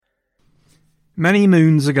Many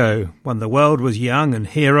moons ago, when the world was young and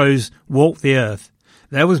heroes walked the earth,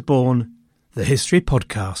 there was born the History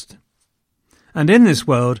Podcast. And in this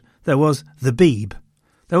world, there was the Beeb.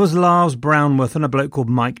 There was Lars Brownworth and a bloke called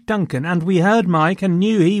Mike Duncan, and we heard Mike and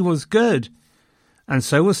knew he was good. And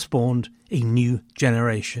so was spawned a new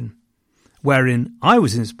generation, wherein I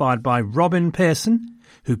was inspired by Robin Pearson,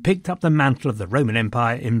 who picked up the mantle of the Roman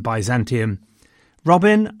Empire in Byzantium.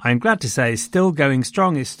 Robin, I'm glad to say, is still going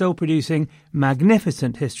strong, is still producing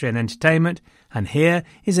magnificent history and entertainment, and here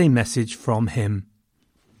is a message from him.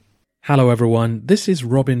 Hello everyone, this is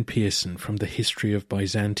Robin Pearson from the History of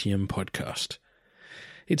Byzantium podcast.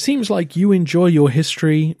 It seems like you enjoy your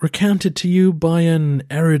history recounted to you by an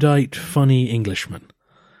erudite, funny Englishman.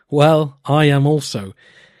 Well, I am also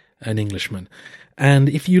an Englishman. And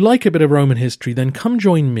if you like a bit of Roman history, then come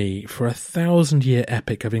join me for a 1,000-year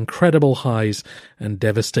epic of incredible highs and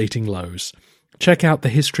devastating lows. Check out the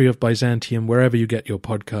History of Byzantium wherever you get your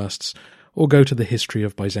podcasts, or go to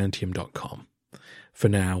thehistoryofbyzantium.com. For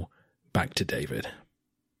now, back to David.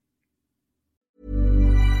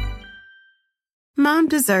 Mom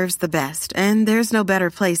deserves the best, and there's no better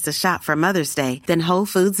place to shop for Mother's Day than Whole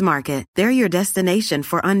Foods Market. They're your destination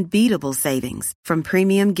for unbeatable savings, from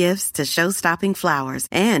premium gifts to show-stopping flowers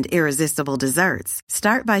and irresistible desserts.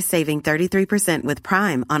 Start by saving 33% with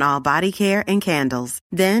Prime on all body care and candles.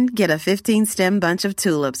 Then get a 15-stem bunch of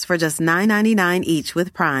tulips for just $9.99 each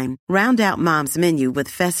with Prime. Round out Mom's menu with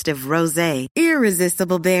festive rosé,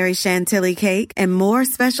 irresistible berry chantilly cake, and more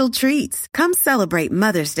special treats. Come celebrate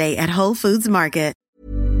Mother's Day at Whole Foods Market.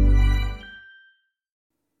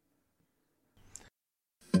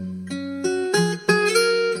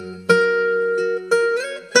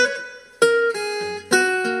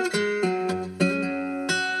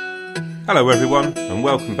 Hello everyone, and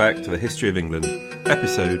welcome back to the History of England,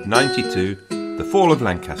 episode 92, The Fall of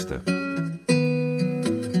Lancaster.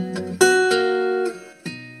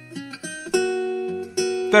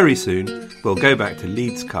 Very soon, we'll go back to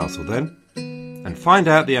Leeds Castle then, and find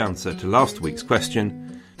out the answer to last week's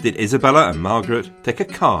question: did Isabella and Margaret take a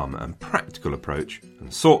calm and practical approach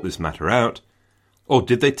and sort this matter out, or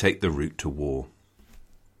did they take the route to war?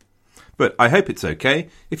 But I hope it's okay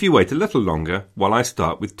if you wait a little longer while I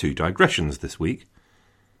start with two digressions this week.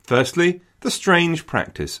 Firstly, the strange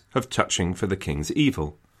practice of touching for the king's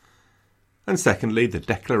evil. And secondly, the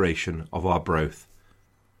declaration of Arbroath,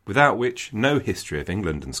 without which no history of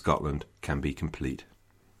England and Scotland can be complete.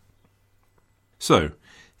 So,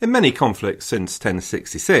 in many conflicts since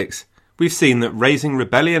 1066, we've seen that raising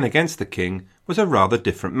rebellion against the king was a rather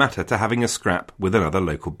different matter to having a scrap with another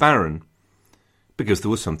local baron, because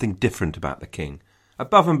there was something different about the king,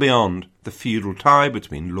 above and beyond the feudal tie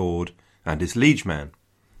between lord and his liegeman.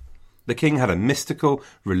 The king had a mystical,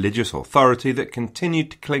 religious authority that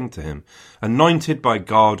continued to cling to him, anointed by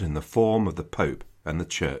God in the form of the Pope and the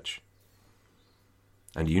Church.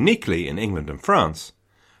 And uniquely in England and France,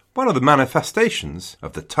 one of the manifestations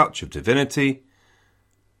of the touch of divinity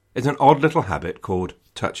is an odd little habit called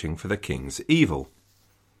touching for the king's evil.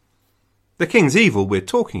 The king's evil we're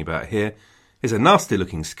talking about here is a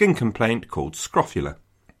nasty-looking skin complaint called scrofula.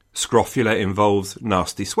 Scrofula involves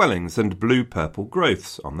nasty swellings and blue-purple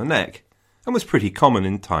growths on the neck, and was pretty common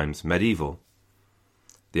in times medieval.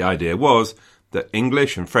 The idea was that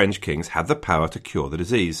English and French kings had the power to cure the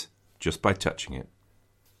disease, just by touching it.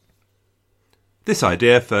 This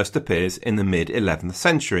idea first appears in the mid-11th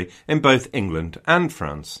century in both England and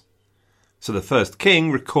France. So the first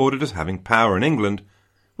king recorded as having power in England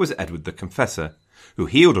was Edward the Confessor, who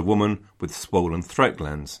healed a woman with swollen throat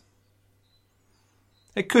glands.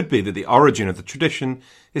 It could be that the origin of the tradition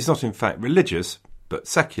is not in fact religious, but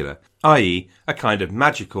secular, i.e. a kind of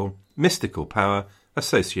magical, mystical power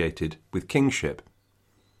associated with kingship.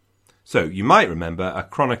 So you might remember a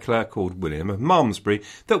chronicler called William of Malmesbury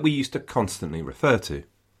that we used to constantly refer to.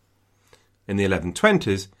 In the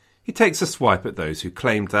 1120s, he takes a swipe at those who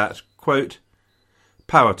claimed that, quote,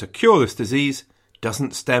 power to cure this disease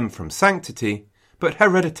doesn't stem from sanctity, but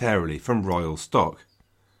hereditarily from royal stock.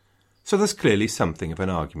 So there's clearly something of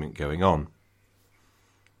an argument going on.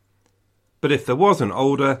 But if there was an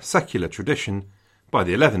older, secular tradition, by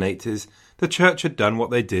the 1180s, the church had done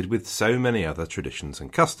what they did with so many other traditions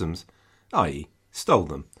and customs, i.e. stole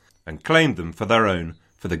them, and claimed them for their own,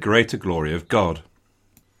 for the greater glory of God.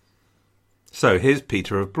 So here's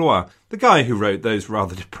Peter of Blois, the guy who wrote those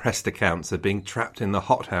rather depressed accounts of being trapped in the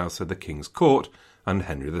hothouse of the king's court under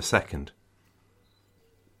Henry II.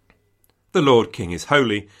 The Lord King is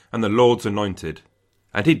holy, and the Lord's anointed,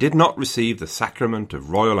 and he did not receive the sacrament of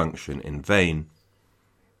royal unction in vain.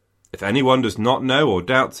 If anyone does not know or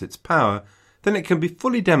doubts its power, then it can be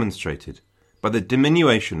fully demonstrated by the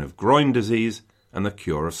diminution of groin disease and the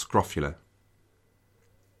cure of scrofula.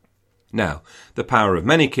 Now, the power of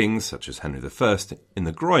many kings, such as Henry I, in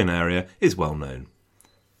the groin area is well known.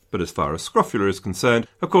 But as far as scrofula is concerned,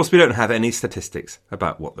 of course we don't have any statistics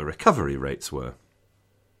about what the recovery rates were.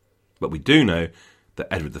 But we do know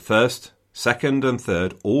that Edward I, II and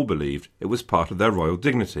III all believed it was part of their royal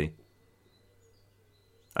dignity.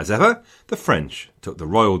 As ever, the French took the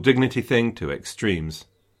royal dignity thing to extremes.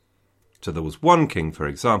 So there was one king, for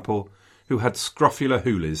example, who had scrofula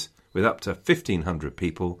hoolies with up to 1,500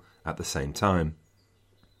 people at the same time.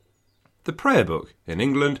 The prayer book in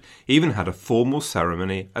England even had a formal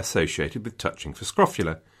ceremony associated with touching for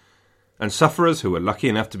scrofula, and sufferers who were lucky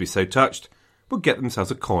enough to be so touched would get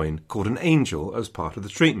themselves a coin called an angel as part of the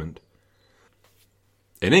treatment.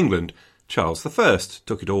 In England, Charles I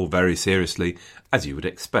took it all very seriously, as you would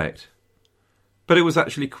expect. But it was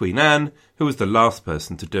actually Queen Anne who was the last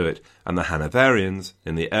person to do it, and the Hanoverians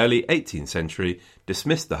in the early 18th century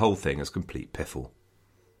dismissed the whole thing as complete piffle.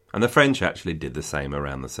 And the French actually did the same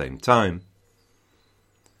around the same time.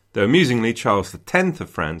 Though amusingly, Charles X of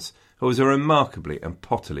France, who was a remarkably and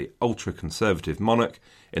pottily ultra-conservative monarch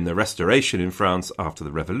in the Restoration in France after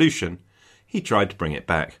the Revolution, he tried to bring it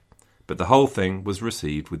back, but the whole thing was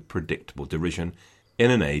received with predictable derision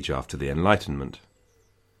in an age after the Enlightenment.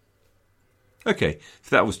 Okay,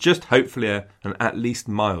 so that was just hopefully an at least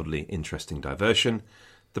mildly interesting diversion,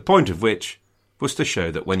 the point of which was to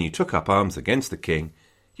show that when you took up arms against the king,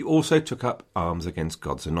 you also took up arms against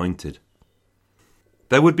God's anointed.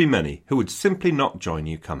 There would be many who would simply not join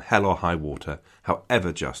you come hell or high water,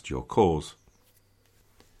 however just your cause.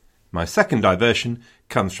 My second diversion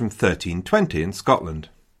comes from 1320 in Scotland.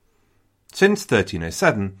 Since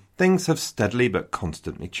 1307, things have steadily but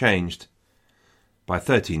constantly changed. By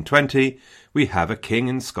 1320, we have a king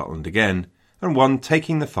in Scotland again, and one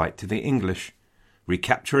taking the fight to the English,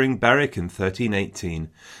 recapturing Berwick in 1318,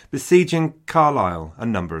 besieging Carlisle a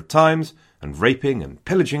number of times, and raping and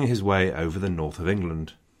pillaging his way over the north of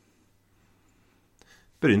England.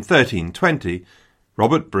 But in 1320,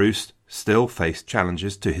 Robert Bruce still faced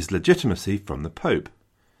challenges to his legitimacy from the Pope.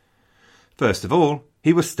 First of all,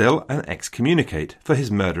 he was still an excommunicate for his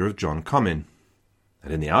murder of John Comyn,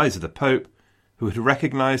 and in the eyes of the Pope, who had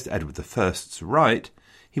recognised Edward I's right,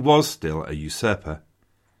 he was still a usurper.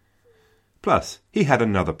 Plus, he had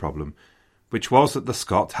another problem, which was that the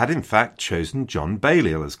Scots had in fact chosen John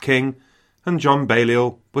Balliol as king, and John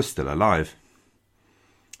Balliol was still alive.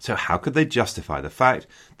 So how could they justify the fact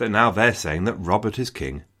that now they're saying that Robert is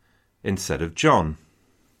king instead of John?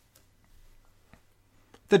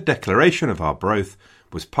 The Declaration of Arbroath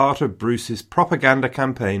was part of Bruce's propaganda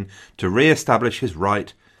campaign to re-establish his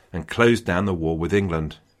right and close down the war with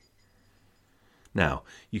England. Now,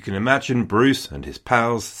 you can imagine Bruce and his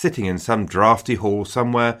pals sitting in some draughty hall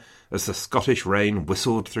somewhere as the Scottish rain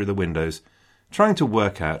whistled through the windows, trying to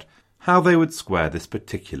work out how they would square this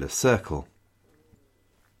particular circle.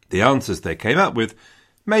 The answers they came up with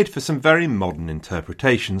made for some very modern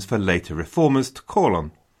interpretations for later reformers to call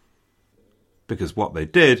on. Because what they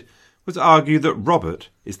did was argue that Robert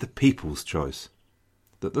is the people's choice,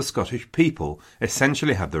 that the Scottish people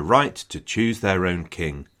essentially have the right to choose their own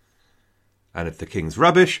king, and if the king's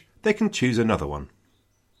rubbish, they can choose another one.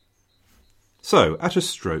 So, at a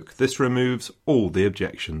stroke, this removes all the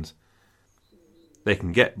objections. They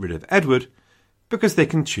can get rid of Edward because they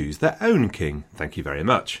can choose their own king, thank you very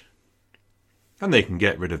much. And they can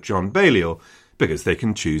get rid of John Balliol because they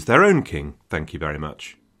can choose their own king, thank you very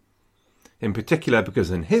much. In particular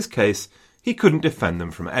because in his case, he couldn't defend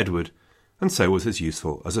them from Edward, and so was as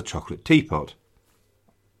useful as a chocolate teapot.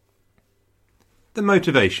 The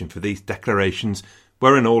motivation for these declarations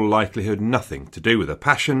were in all likelihood nothing to do with a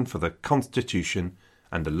passion for the Constitution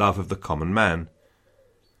and a love of the common man.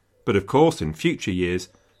 But of course, in future years,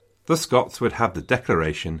 the Scots would have the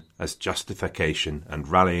Declaration as justification and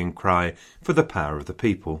rallying cry for the power of the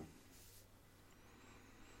people.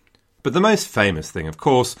 But the most famous thing, of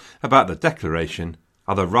course, about the Declaration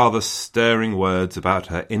are the rather stirring words about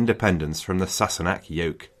her independence from the Sassenach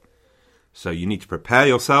yoke. So you need to prepare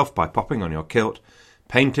yourself by popping on your kilt,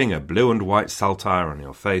 painting a blue and white saltire on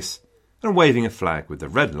your face, and waving a flag with the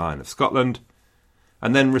red line of Scotland,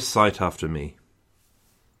 and then recite after me.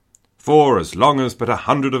 For as long as but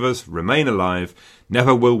 100 of us remain alive,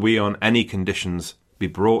 never will we on any conditions be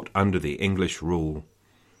brought under the English rule.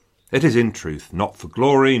 It is in truth not for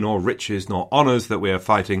glory, nor riches, nor honours that we are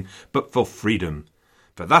fighting, but for freedom,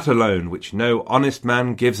 for that alone which no honest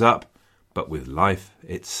man gives up, but with life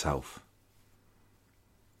itself.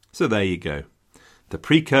 So there you go, the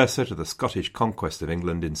precursor to the Scottish conquest of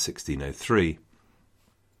England in 1603.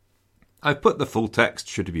 I've put the full text,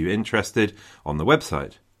 should you be interested, on the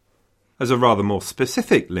website. As a rather more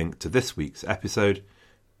specific link to this week's episode,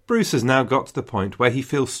 Bruce has now got to the point where he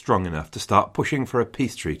feels strong enough to start pushing for a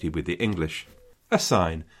peace treaty with the English, a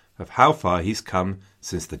sign of how far he's come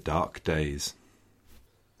since the dark days.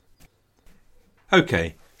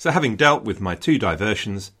 OK, so having dealt with my two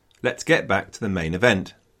diversions, let's get back to the main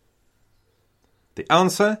event. The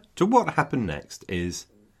answer to what happened next is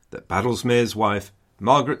that Badlesmere's wife,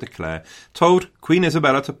 Margaret de Clare, told Queen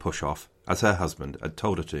Isabella to push off, as her husband had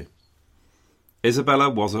told her to. Isabella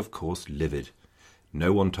was, of course, livid.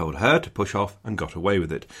 No one told her to push off and got away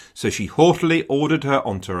with it, so she haughtily ordered her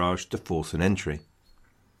entourage to force an entry.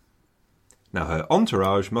 Now her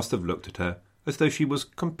entourage must have looked at her as though she was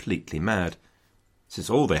completely mad, since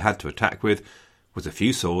all they had to attack with was a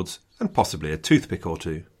few swords and possibly a toothpick or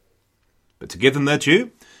two. But to give them their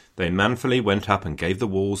due, they manfully went up and gave the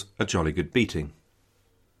walls a jolly good beating.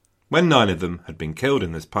 When 9 of them had been killed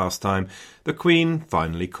in this pastime, the Queen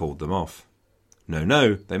finally called them off.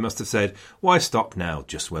 No, they must have said, why stop now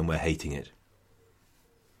just when we're hating it?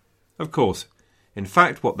 Of course, in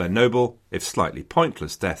fact what their noble, if slightly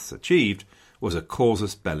pointless deaths achieved, was a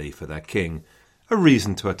casus belli for their king, a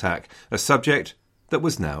reason to attack a subject that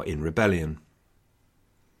was now in rebellion.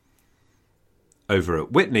 Over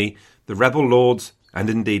at Witney, the rebel lords, and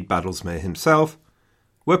indeed Badlesmere himself,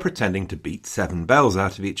 were pretending to beat 7 bells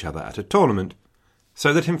out of each other at a tournament,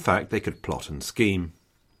 so that in fact they could plot and scheme.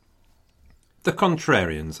 The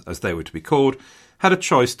contrarians, as they were to be called, had a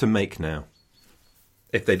choice to make now.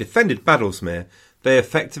 If they defended Badlesmere, they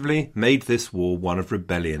effectively made this war one of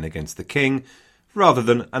rebellion against the king, rather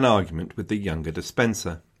than an argument with the younger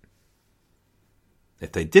Despenser.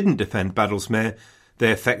 If they didn't defend Badlesmere,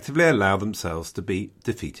 they effectively allowed themselves to be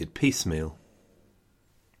defeated piecemeal.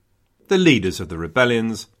 The leaders of the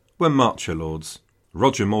rebellions were Marcher lords,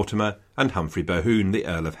 Roger Mortimer and Humphrey Bohun, the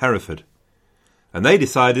Earl of Hereford, and they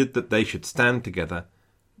decided that they should stand together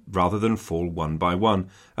rather than fall one by one,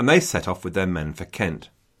 and they set off with their men for Kent.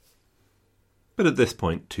 But at this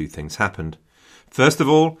point 2 things happened. First of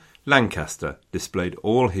all, Lancaster displayed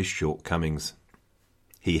all his shortcomings.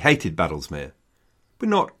 He hated Badlesmere. We're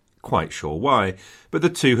not quite sure why, but the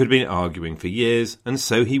two had been arguing for years, and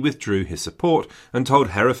so he withdrew his support and told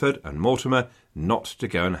Hereford and Mortimer not to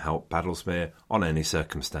go and help Badlesmere on any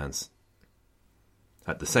circumstance.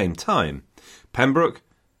 At the same time, Pembroke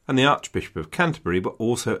and the Archbishop of Canterbury were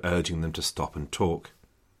also urging them to stop and talk.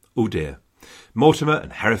 Oh dear, Mortimer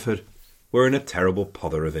and Hereford were in a terrible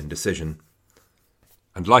pother of indecision.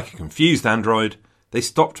 And like a confused android, they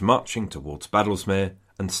stopped marching towards Badlesmere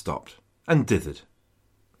and stopped and dithered.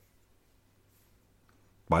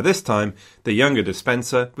 By this time, the younger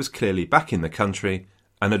Despenser was clearly back in the country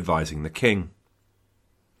and advising the king.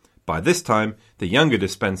 By this time, the younger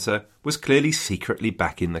Despenser was clearly secretly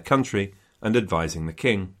back in the country and advising the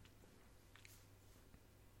king.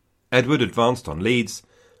 Edward advanced on Leeds,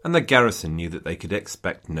 and the garrison knew that they could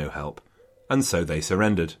expect no help, and so they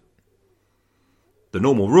surrendered. The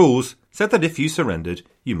normal rules said that if you surrendered,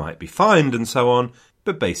 you might be fined and so on,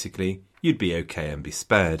 but basically you'd be okay and be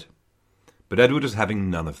spared. But Edward was having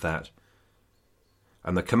none of that,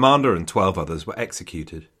 and the commander and 12 others were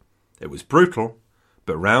executed. It was brutal,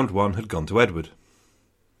 but round 1 had gone to Edward.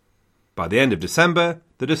 By the end of December,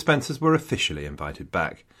 the Despensers were officially invited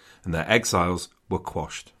back, and their exiles were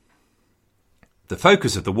quashed. The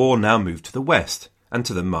focus of the war now moved to the west and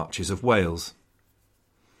to the marches of Wales.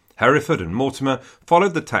 Hereford and Mortimer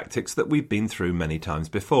followed the tactics that we've been through many times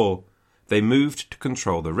before. They moved to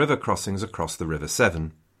control the river crossings across the River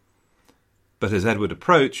Severn. But as Edward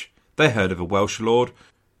approached, they heard of a Welsh lord,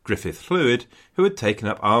 Griffith Llwyd, who had taken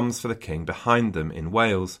up arms for the king behind them in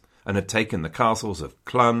Wales, and had taken the castles of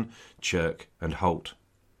Clun, Chirk and Holt.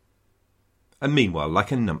 And meanwhile,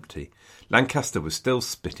 like a numpty, Lancaster was still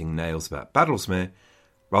spitting nails about Badlesmere,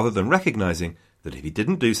 rather than recognising that if he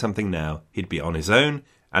didn't do something now, he'd be on his own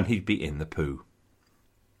and he'd be in the poo.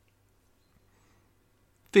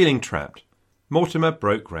 Feeling trapped, Mortimer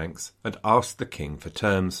broke ranks and asked the king for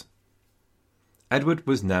terms. Edward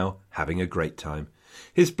was now having a great time.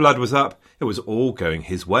 His blood was up, it was all going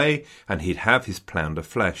his way, and he'd have his pound of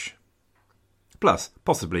flesh. Plus,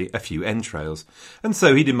 possibly a few entrails, and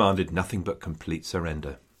so he demanded nothing but complete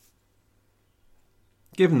surrender.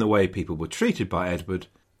 Given the way people were treated by Edward,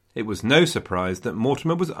 it was no surprise that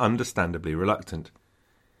Mortimer was understandably reluctant.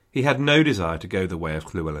 He had no desire to go the way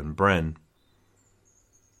of Llewellyn Bren.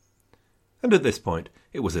 And at this point,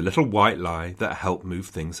 it was a little white lie that helped move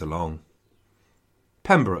things along.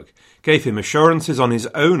 Pembroke gave him assurances on his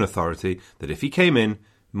own authority that if he came in,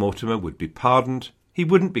 Mortimer would be pardoned, he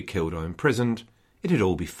wouldn't be killed or imprisoned, it'd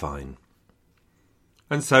all be fine.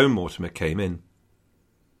 And so Mortimer came in.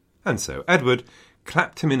 And so Edward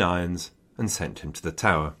clapped him in irons and sent him to the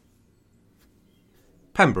Tower.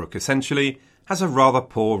 Pembroke, essentially, has a rather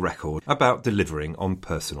poor record about delivering on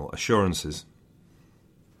personal assurances.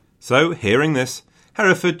 So, hearing this,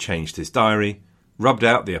 Hereford changed his diary, rubbed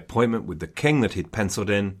out the appointment with the king that he'd penciled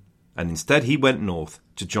in, and instead he went north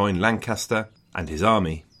to join Lancaster and his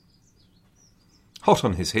army. Hot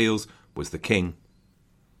on his heels was the king.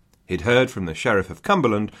 He'd heard from the Sheriff of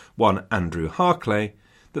Cumberland, one Andrew Harclay,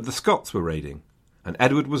 that the Scots were raiding, and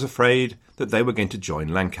Edward was afraid that they were going to join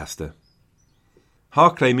Lancaster.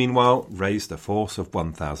 Harclay, meanwhile, raised a force of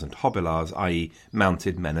 1,000 hobilars, i.e.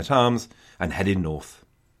 mounted men-at-arms, and headed north.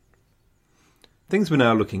 Things were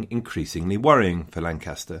now looking increasingly worrying for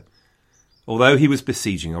Lancaster. Although he was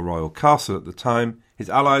besieging a royal castle at the time, his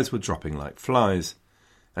allies were dropping like flies,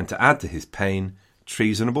 and to add to his pain,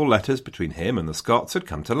 treasonable letters between him and the Scots had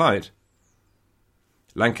come to light.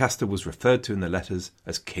 Lancaster was referred to in the letters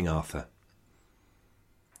as King Arthur.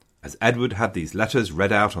 As Edward had these letters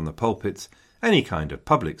read out on the pulpits, any kind of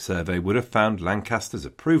public survey would have found Lancaster's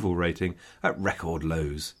approval rating at record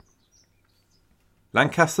lows.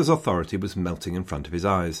 Lancaster's authority was melting in front of his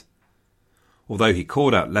eyes. Although he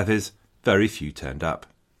called out levies, very few turned up.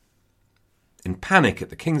 In panic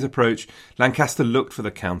at the king's approach, Lancaster looked for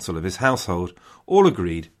the counsel of his household. All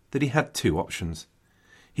agreed that he had two options.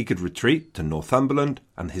 He could retreat to Northumberland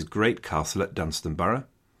and his great castle at Dunstanburgh,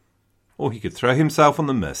 or he could throw himself on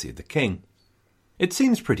the mercy of the king. It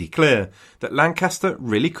seems pretty clear that Lancaster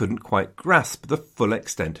really couldn't quite grasp the full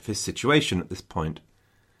extent of his situation at this point.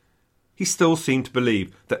 He still seemed to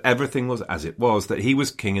believe that everything was as it was, that he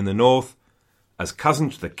was king in the north. As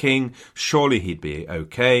cousin to the king, surely he'd be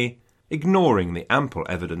okay, ignoring the ample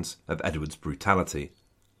evidence of Edward's brutality.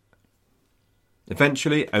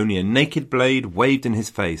 Eventually, only a naked blade waved in his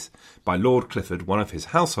face by Lord Clifford, one of his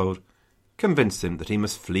household, convinced him that he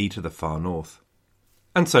must flee to the far north.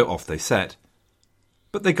 And so off they set.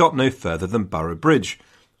 But they got no further than Borough Bridge,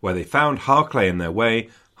 where they found Harclay in their way,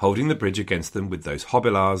 holding the bridge against them with those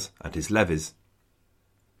hobilars and his levies.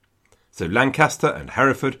 So Lancaster and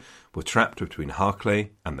Hereford were trapped between Harclay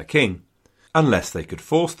and the king, unless they could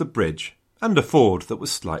force the bridge and a ford that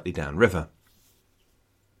was slightly downriver.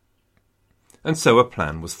 And so a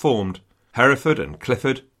plan was formed. Hereford and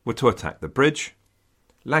Clifford were to attack the bridge.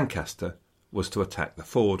 Lancaster was to attack the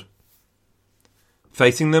ford.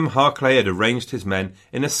 Facing them, Harclay had arranged his men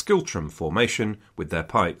in a schiltrom formation with their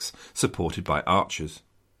pikes, supported by archers.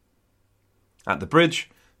 At the bridge,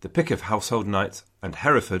 the pick of household knights and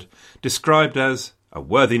Hereford, described as a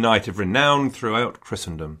worthy knight of renown throughout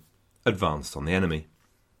Christendom, advanced on the enemy.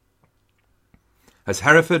 As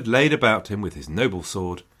Hereford laid about him with his noble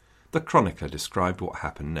sword, the chronicler described what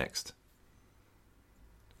happened next.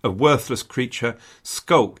 A worthless creature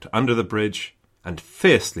skulked under the bridge, and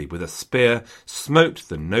fiercely with a spear smote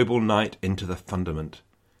the noble knight into the fundament,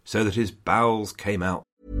 so that his bowels came out.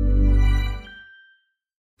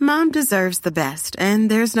 Mom deserves the best, and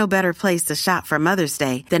there's no better place to shop for Mother's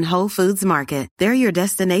Day than Whole Foods Market. They're your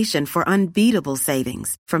destination for unbeatable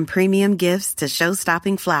savings, from premium gifts to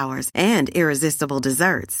show-stopping flowers and irresistible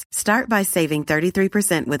desserts. Start by saving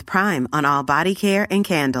 33% with Prime on all body care and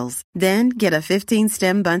candles. Then get a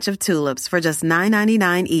 15-stem bunch of tulips for just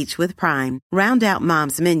 $9.99 each with Prime. Round out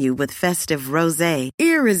Mom's menu with festive rosé,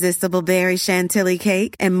 irresistible berry chantilly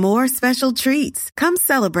cake, and more special treats. Come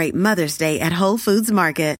celebrate Mother's Day at Whole Foods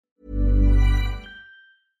Market.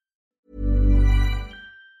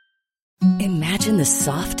 Imagine the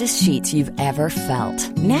softest sheets you've ever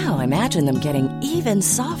felt. Now imagine them getting even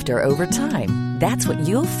softer over time. That's what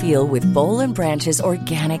you'll feel with Boll & Branch's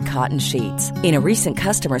organic cotton sheets. In a recent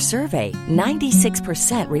customer survey,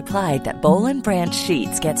 96% replied that Boll & Branch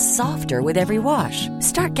sheets get softer with every wash.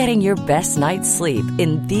 Start getting your best night's sleep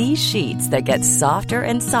in these sheets that get softer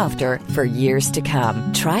and softer for years to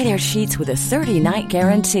come. Try their sheets with a 30-night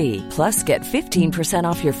guarantee. Plus, get 15%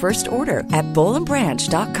 off your first order at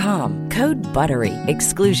bollandbranch.com. Code BUTTERY.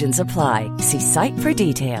 Exclusions apply. See site for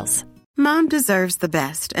details. Mom deserves the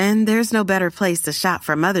best, and there's no better place to shop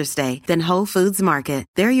for Mother's Day than Whole Foods Market.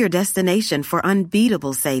 They're your destination for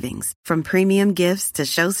unbeatable savings, from premium gifts to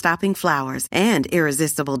show-stopping flowers and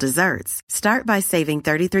irresistible desserts. Start by saving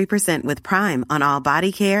 33% with Prime on all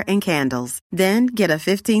body care and candles. Then get a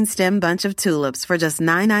 15-stem bunch of tulips for just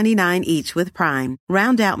 $9.99 each with Prime.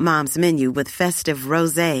 Round out Mom's menu with festive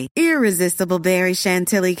rosé, irresistible berry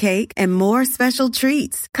chantilly cake, and more special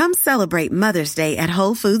treats. Come celebrate Mother's Day at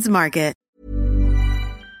Whole Foods Market.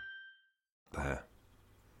 There.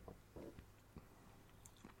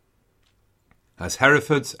 As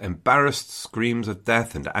Hereford's embarrassed screams of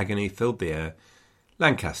death and agony filled the air,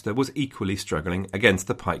 Lancaster was equally struggling against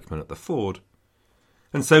the pikemen at the ford,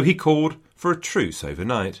 and so he called for a truce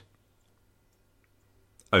overnight.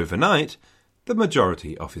 Overnight, the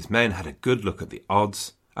majority of his men had a good look at the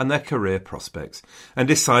odds and their career prospects and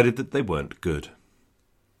decided that they weren't good.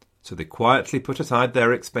 So they quietly put aside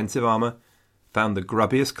their expensive armour, found the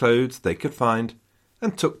grubbiest clothes they could find,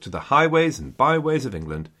 and took to the highways and byways of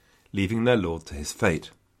England, leaving their lord to his fate.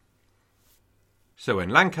 So when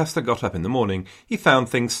Lancaster got up in the morning, he found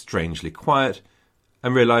things strangely quiet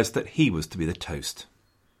and realised that he was to be the toast.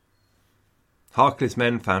 Harclif's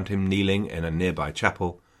men found him kneeling in a nearby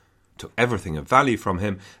chapel, took everything of value from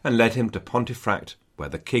him, and led him to Pontefract, where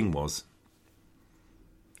the king was.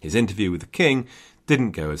 His interview with the king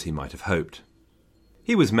didn't go as he might have hoped.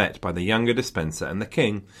 He was met by the younger Despenser and the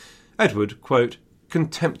king. Edward, quote,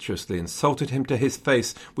 contemptuously insulted him to his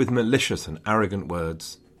face with malicious and arrogant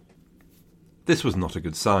words. This was not a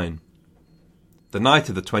good sign. The night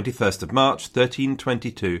of the 21st of March,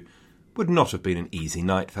 1322, would not have been an easy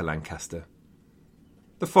night for Lancaster.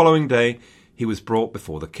 The following day he was brought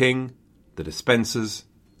before the king, the Despensers,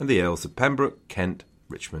 and the Earls of Pembroke, Kent,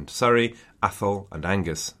 Richmond, Surrey, Athol, and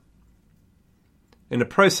Angus. In a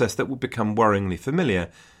process that would become worryingly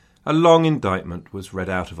familiar, a long indictment was read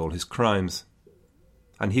out of all his crimes,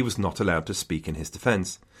 and he was not allowed to speak in his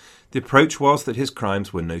defence. The approach was that his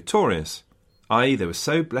crimes were notorious, i.e. they were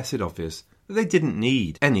so blessed obvious that they didn't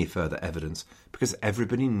need any further evidence because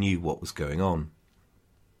everybody knew what was going on.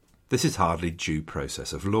 This is hardly due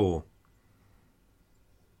process of law.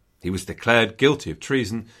 He was declared guilty of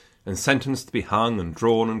treason and sentenced to be hung and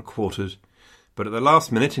drawn and quartered, but at the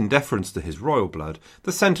last minute, in deference to his royal blood,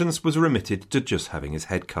 the sentence was remitted to just having his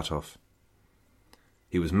head cut off.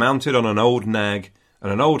 He was mounted on an old nag,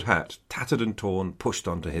 and an old hat, tattered and torn, pushed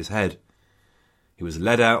onto his head. He was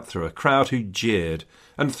led out through a crowd who jeered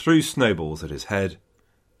and threw snowballs at his head,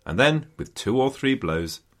 and then, with 2 or 3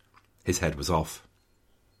 blows, his head was off.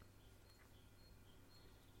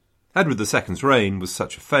 Edward II's reign was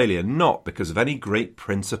such a failure not because of any great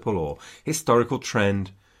principle or historical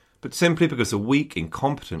trend, but simply because a weak,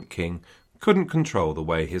 incompetent king couldn't control the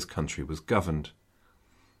way his country was governed.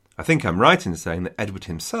 I think I'm right in saying that Edward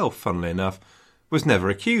himself, funnily enough, was never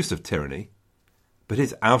accused of tyranny, but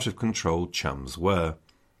his out-of-control chums were,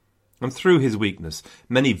 and through his weakness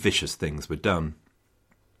many vicious things were done.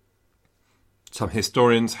 Some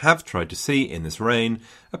historians have tried to see in this reign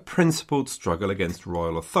a principled struggle against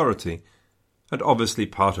royal authority, and obviously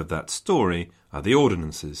part of that story are the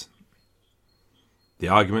ordinances. The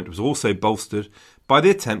argument was also bolstered by the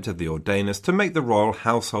attempt of the Ordainers to make the royal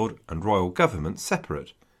household and royal government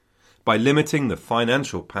separate, by limiting the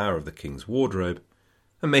financial power of the king's wardrobe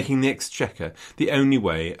and making the exchequer the only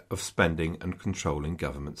way of spending and controlling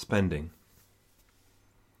government spending.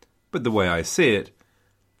 But the way I see it,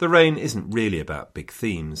 the reign isn't really about big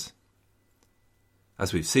themes.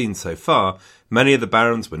 As we've seen so far, many of the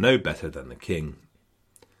barons were no better than the king.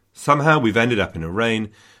 Somehow we've ended up in a reign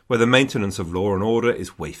where the maintenance of law and order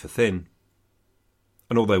is wafer thin.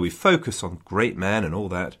 And although we focus on great men and all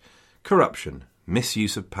that, corruption,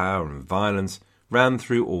 misuse of power and violence ran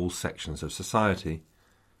through all sections of society.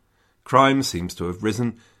 Crime seems to have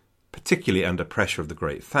risen, particularly under pressure of the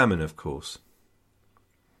Great Famine, of course.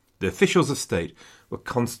 The officials of state were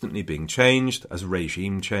constantly being changed as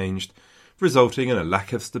regime changed, resulting in a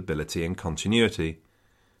lack of stability and continuity.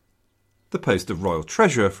 The post of Royal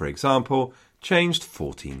Treasurer, for example, changed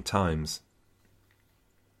 14 times.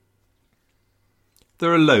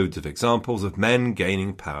 There are loads of examples of men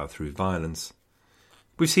gaining power through violence.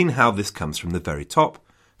 We've seen how this comes from the very top,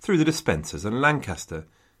 through the Despensers and Lancaster,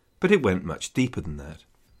 but it went much deeper than that.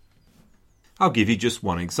 I'll give you just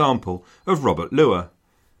one example of Robert Luer.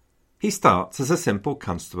 He starts as a simple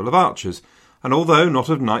constable of archers, and although not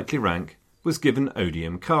of knightly rank, was given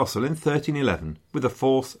Odium Castle in 1311 with a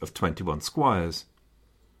force of 21 squires.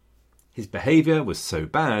 His behaviour was so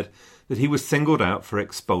bad that he was singled out for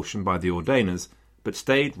expulsion by the Ordainers, but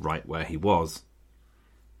stayed right where he was.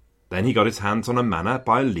 Then he got his hands on a manor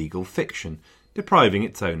by a legal fiction, depriving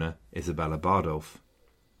its owner, Isabella Bardolph.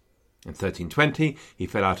 In 1320 he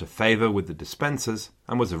fell out of favour with the Despensers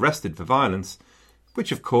and was arrested for violence,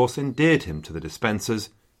 which of course endeared him to the Despensers,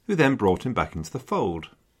 who then brought him back into the fold.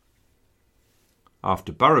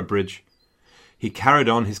 After Boroughbridge, he carried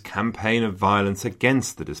on his campaign of violence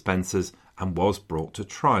against the Despensers and was brought to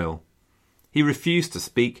trial. He refused to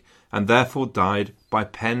speak and therefore died by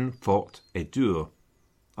peine forte et dure,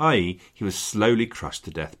 i.e. he was slowly crushed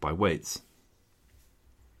to death by weights.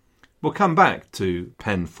 We'll come back to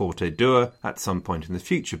peine forte et dure at some point in the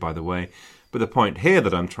future, by the way, but the point here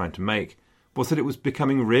that I'm trying to make was that it was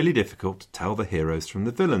becoming really difficult to tell the heroes from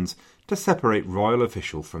the villains, to separate royal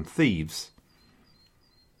official from thieves.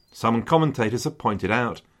 Some commentators have pointed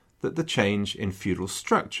out that the change in feudal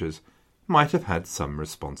structures might have had some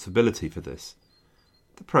responsibility for this.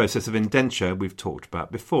 The process of indenture we've talked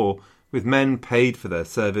about before, with men paid for their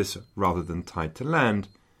service rather than tied to land,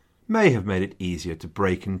 may have made it easier to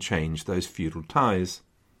break and change those feudal ties.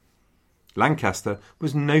 Lancaster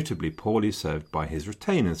was notably poorly served by his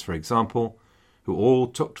retainers, for example, who all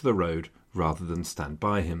took to the road rather than stand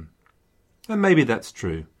by him. And maybe that's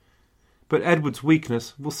true, but Edward's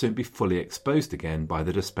weakness will soon be fully exposed again by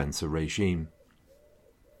the dispenser regime.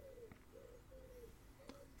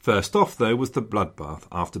 First off, though, was the bloodbath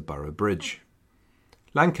after Borough Bridge.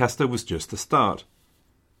 Lancaster was just the start.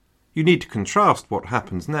 You need to contrast what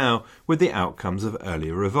happens now with the outcomes of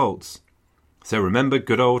earlier revolts. So remember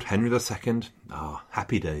good old Henry II?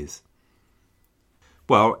 Happy days.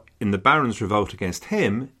 Well, in the Barons' revolt against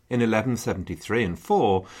him, in 1173 and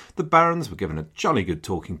 4, the barons were given a jolly good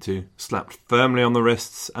talking to, slapped firmly on the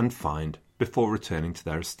wrists and fined before returning to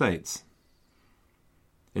their estates.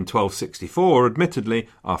 In 1264, admittedly,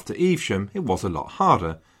 after Evesham, it was a lot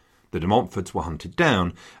harder. The de Montforts were hunted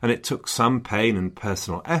down, and it took some pain and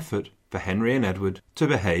personal effort for Henry and Edward to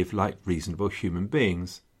behave like reasonable human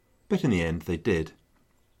beings. But in the end they did.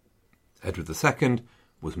 Edward II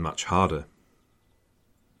was much harder.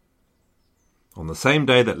 On the same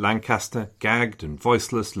day that Lancaster, gagged and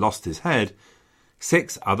voiceless, lost his head,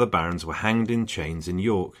 6 other barons were hanged in chains in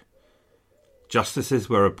York. Justices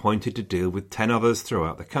were appointed to deal with 10 others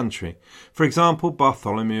throughout the country. For example,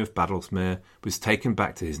 Bartholomew of Badlesmere was taken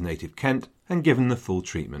back to his native Kent and given the full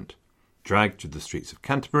treatment. Dragged through the streets of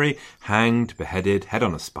Canterbury, hanged, beheaded, head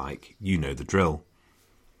on a spike. You know the drill.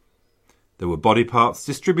 There were body parts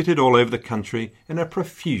distributed all over the country in a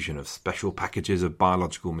profusion of special packages of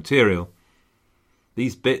biological material.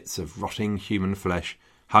 These bits of rotting human flesh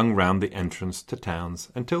hung round the entrance to towns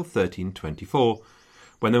until 1324,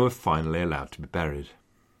 when they were finally allowed to be buried.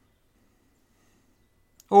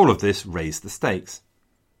 All of this raised the stakes.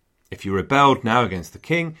 If you rebelled now against the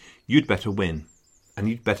king, you'd better win, and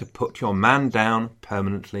you'd better put your man down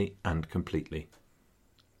permanently and completely.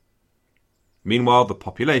 Meanwhile, the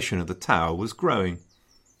population of the Tower was growing.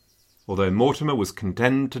 Although Mortimer was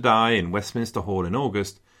condemned to die in Westminster Hall in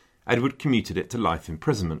August, Edward commuted it to life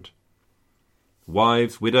imprisonment.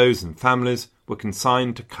 Wives, widows and families were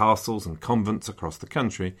consigned to castles and convents across the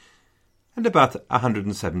country, and about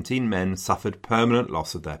 117 men suffered permanent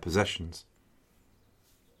loss of their possessions.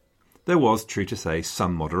 There was, true to say,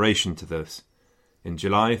 some moderation to this. In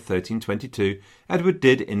July 1322, Edward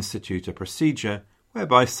did institute a procedure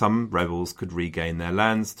whereby some rebels could regain their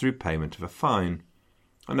lands through payment of a fine,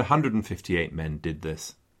 and 158 men did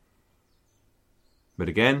this. But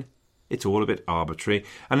again, it's all a bit arbitrary,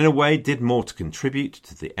 and in a way did more to contribute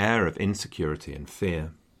to the air of insecurity and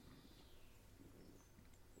fear.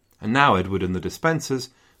 And now Edward and the dispensers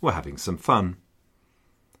were having some fun.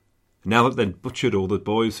 Now that they'd butchered all the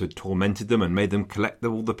boys who had tormented them and made them collect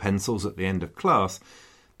all the pencils at the end of class,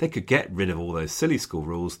 they could get rid of all those silly school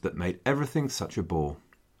rules that made everything such a bore.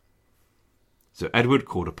 So Edward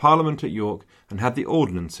called a parliament at York and had the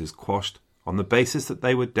ordinances quashed on the basis that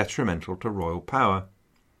they were detrimental to royal power.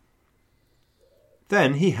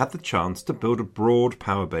 Then he had the chance to build a broad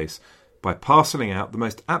power base by parcelling out the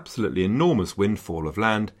most absolutely enormous windfall of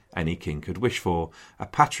land any king could wish for, a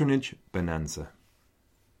patronage bonanza.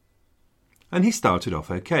 And he started off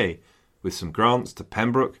okay, with some grants to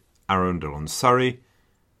Pembroke, Arundel and Surrey,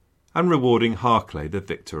 and rewarding Harclay, the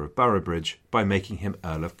victor of Boroughbridge, by making him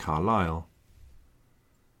Earl of Carlisle.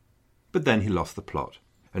 But then he lost the plot,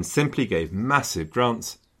 and simply gave massive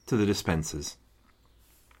grants to the dispensers.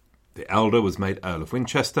 The elder was made Earl of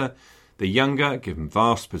Winchester, the younger given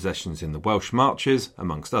vast possessions in the Welsh Marches,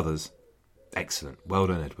 amongst others. Excellent, well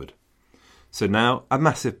done, Edward. So now a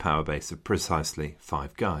massive power base of precisely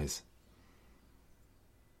 5 guys.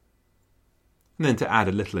 And then to add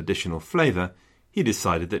a little additional flavour, he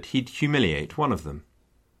decided that he'd humiliate one of them.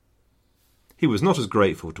 He was not as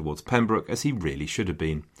grateful towards Pembroke as he really should have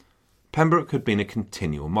been. Pembroke had been a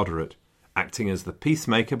continual moderate, acting as the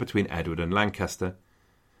peacemaker between Edward and Lancaster,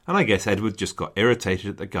 and I guess Edward just got irritated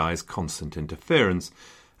at the guy's constant interference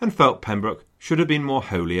and felt Pembroke should have been more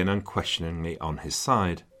wholly and unquestioningly on his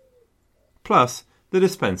side. Plus, the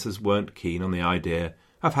dispensers weren't keen on the idea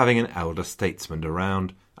of having an elder statesman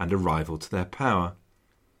around and a rival to their power.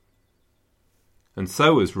 And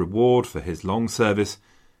so, as reward for his long service,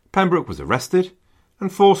 Pembroke was arrested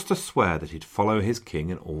and forced to swear that he'd follow his king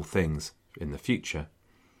in all things in the future.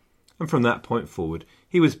 And from that point forward,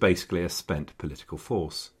 he was basically a spent political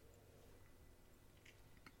force.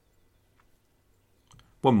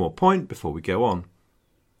 One more point before we go on.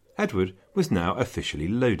 Edward was now officially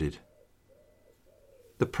loaded.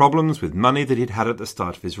 The problems with money that he'd had at the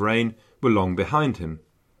start of his reign were long behind him,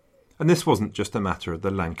 and this wasn't just a matter of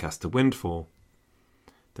the Lancaster windfall.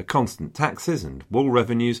 The constant taxes and wool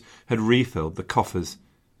revenues had refilled the coffers.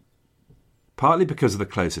 Partly because of the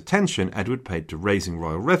close attention Edward paid to raising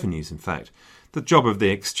royal revenues, in fact. The job of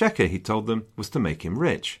the exchequer, he told them, was to make him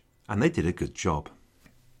rich, and they did a good job.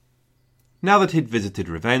 Now that he'd visited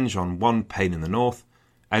revenge on one pain in the north,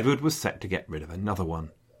 Edward was set to get rid of another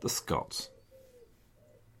one, the Scots.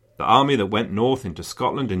 The army that went north into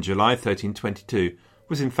Scotland in July 1322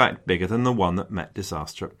 was in fact bigger than the one that met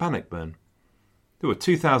disaster at Bannockburn. There were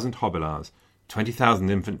 2,000 Hobilars, 20,000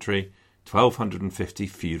 infantry, 1,250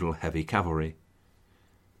 feudal heavy cavalry.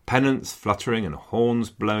 Pennants fluttering and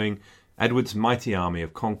horns blowing, Edward's mighty army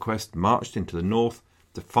of conquest marched into the north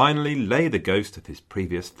to finally lay the ghost of his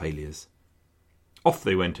previous failures. Off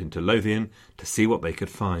they went into Lothian to see what they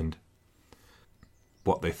could find.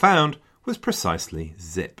 What they found was precisely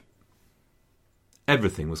zip.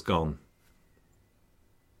 Everything was gone.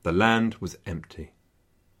 The land was empty.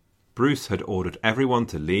 Bruce had ordered everyone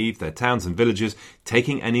to leave their towns and villages,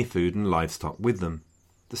 taking any food and livestock with them.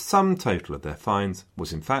 The sum total of their finds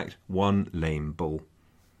was in fact one lame bull.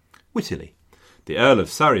 Wittily, the Earl of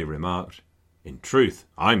Surrey remarked, "In truth,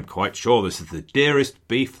 I'm quite sure this is the dearest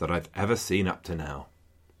beef that I've ever seen up to now."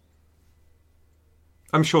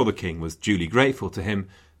 I'm sure the king was duly grateful to him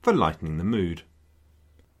for lightening the mood.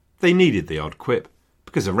 They needed the odd quip,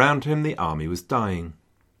 because around him the army was dying.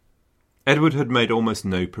 Edward had made almost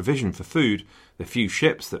no provision for food. The few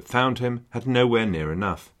ships that found him had nowhere near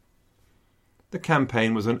enough. The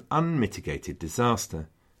campaign was an unmitigated disaster,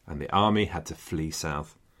 and the army had to flee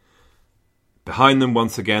south. Behind them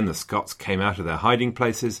once again the Scots came out of their hiding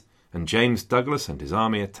places, and James Douglas and his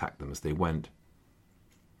army attacked them as they went.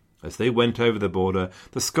 As they went over the border,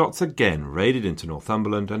 the Scots again raided into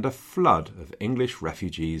Northumberland, and a flood of English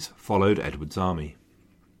refugees followed Edward's army.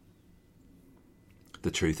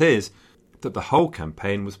 The truth is that the whole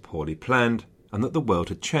campaign was poorly planned, and that the world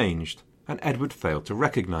had changed, and Edward failed to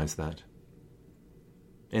recognise that.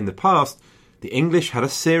 In the past, the English had a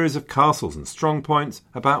series of castles and strongpoints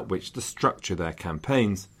about which to structure their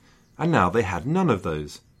campaigns, and now they had none of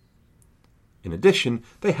those. In addition,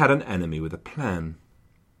 they had an enemy with a plan.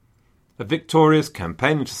 A victorious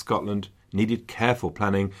campaign into Scotland needed careful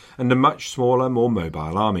planning and a much smaller, more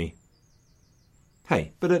mobile army.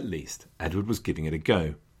 Hey, but at least Edward was giving it a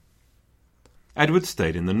go. Edward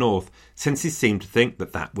stayed in the north, since he seemed to think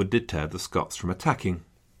that that would deter the Scots from attacking.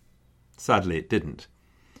 Sadly, it didn't.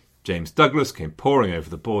 James Douglas came pouring over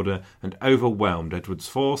the border and overwhelmed Edward's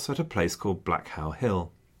force at a place called Blackhow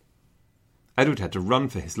Hill. Edward had to run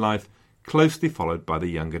for his life, closely followed by the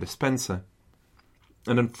younger Despenser.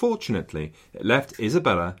 And unfortunately, it left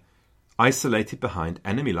Isabella isolated behind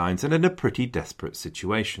enemy lines and in a pretty desperate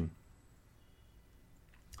situation.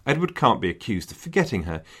 Edward can't be accused of forgetting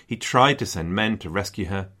her. He tried to send men to rescue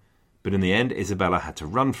her, but in the end Isabella had to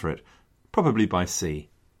run for it, probably by sea,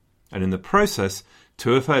 and in the process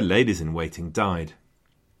 2 of her ladies-in-waiting died.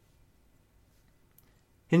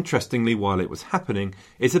 Interestingly, while it was happening,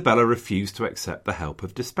 Isabella refused to accept the help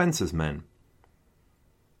of Despenser's men.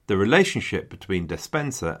 The relationship between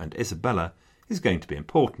Despenser and Isabella is going to be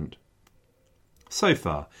important. So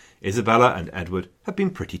far, Isabella and Edward have been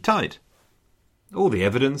pretty tight. All the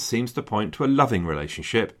evidence seems to point to a loving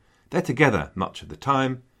relationship. They're together much of the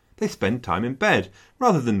time. They spend time in bed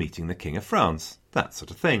rather than meeting the King of France, that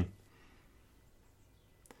sort of thing.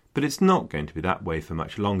 But it's not going to be that way for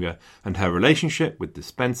much longer, and her relationship with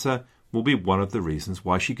Despenser will be one of the reasons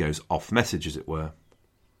why she goes off message, as it were.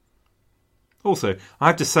 Also, I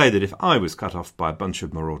have to say that if I was cut off by a bunch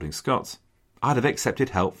of marauding Scots, I'd have accepted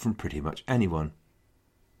help from pretty much anyone.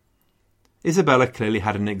 Isabella clearly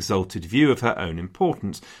had an exalted view of her own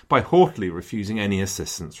importance by haughtily refusing any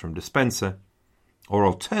assistance from Despenser. Or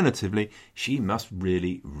alternatively, she must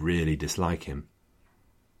really, really dislike him.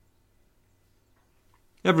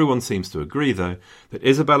 Everyone seems to agree, though, that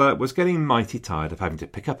Isabella was getting mighty tired of having to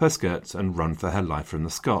pick up her skirts and run for her life from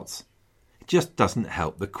the Scots. It just doesn't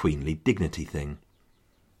help the queenly dignity thing.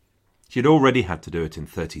 She had already had to do it in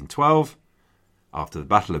 1312, after the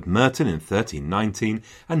Battle of Merton in 1319,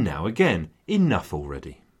 and now again. Enough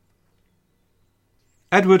already.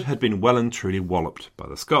 Edward had been well and truly walloped by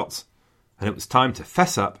the Scots, and it was time to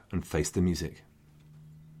fess up and face the music.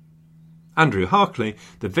 Andrew Harclay,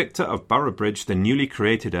 the victor of Boroughbridge, the newly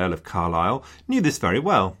created Earl of Carlisle, knew this very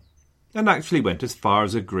well, and actually went as far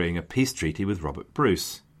as agreeing a peace treaty with Robert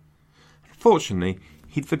Bruce. Fortunately,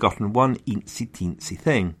 he'd forgotten one eensy-teensy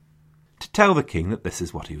thing. to tell the king that this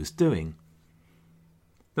is what he was doing.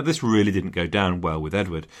 Now this really didn't go down well with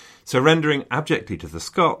Edward, surrendering abjectly to the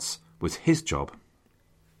Scots was his job.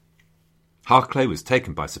 Harclay was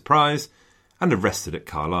taken by surprise and arrested at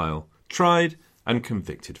Carlisle, tried and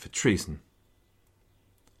convicted for treason.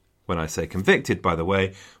 When I say convicted, by the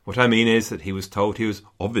way, what I mean is that he was told he was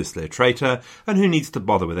obviously a traitor, and who needs to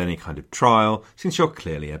bother with any kind of trial, since you're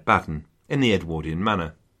clearly a bad 'un, in the Edwardian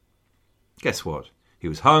manner. Guess what? He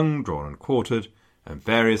was hung, drawn and quartered, and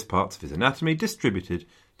various parts of his anatomy distributed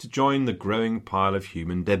to join the growing pile of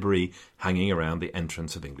human debris hanging around the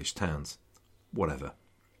entrance of English towns. Whatever.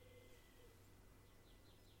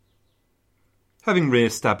 Having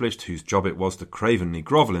re-established whose job it was to cravenly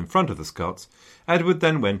grovel in front of the Scots, Edward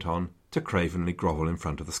then went on to cravenly grovel in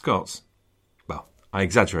front of the Scots. Well, I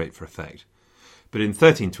exaggerate for effect, but in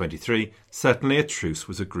 1323 certainly a truce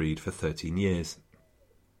was agreed for 13 years.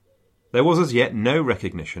 There was as yet no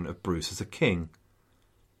recognition of Bruce as a king,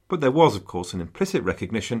 but there was of course an implicit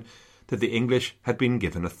recognition that the English had been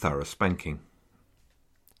given a thorough spanking.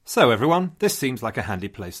 So everyone, this seems like a handy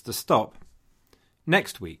place to stop.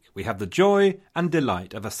 Next week, we have the joy and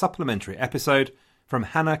delight of a supplementary episode from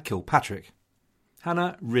Hannah Kilpatrick.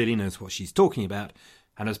 Hannah really knows what she's talking about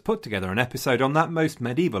and has put together an episode on that most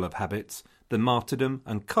medieval of habits, the martyrdom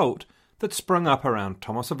and cult that sprung up around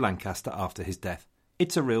Thomas of Lancaster after his death.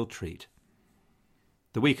 It's a real treat.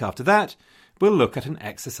 The week after that, we'll look at an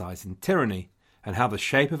exercise in tyranny and how the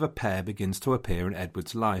shape of a pear begins to appear in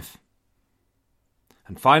Edward's life.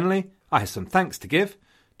 And finally, I have some thanks to give.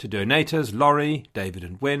 To donators Laurie, David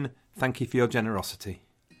and Wynne, thank you for your generosity.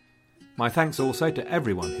 My thanks also to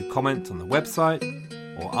everyone who comments on the website,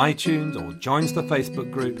 or iTunes, or joins the Facebook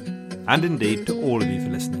group, and indeed to all of you for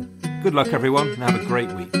listening. Good luck everyone, and have a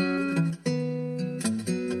great week.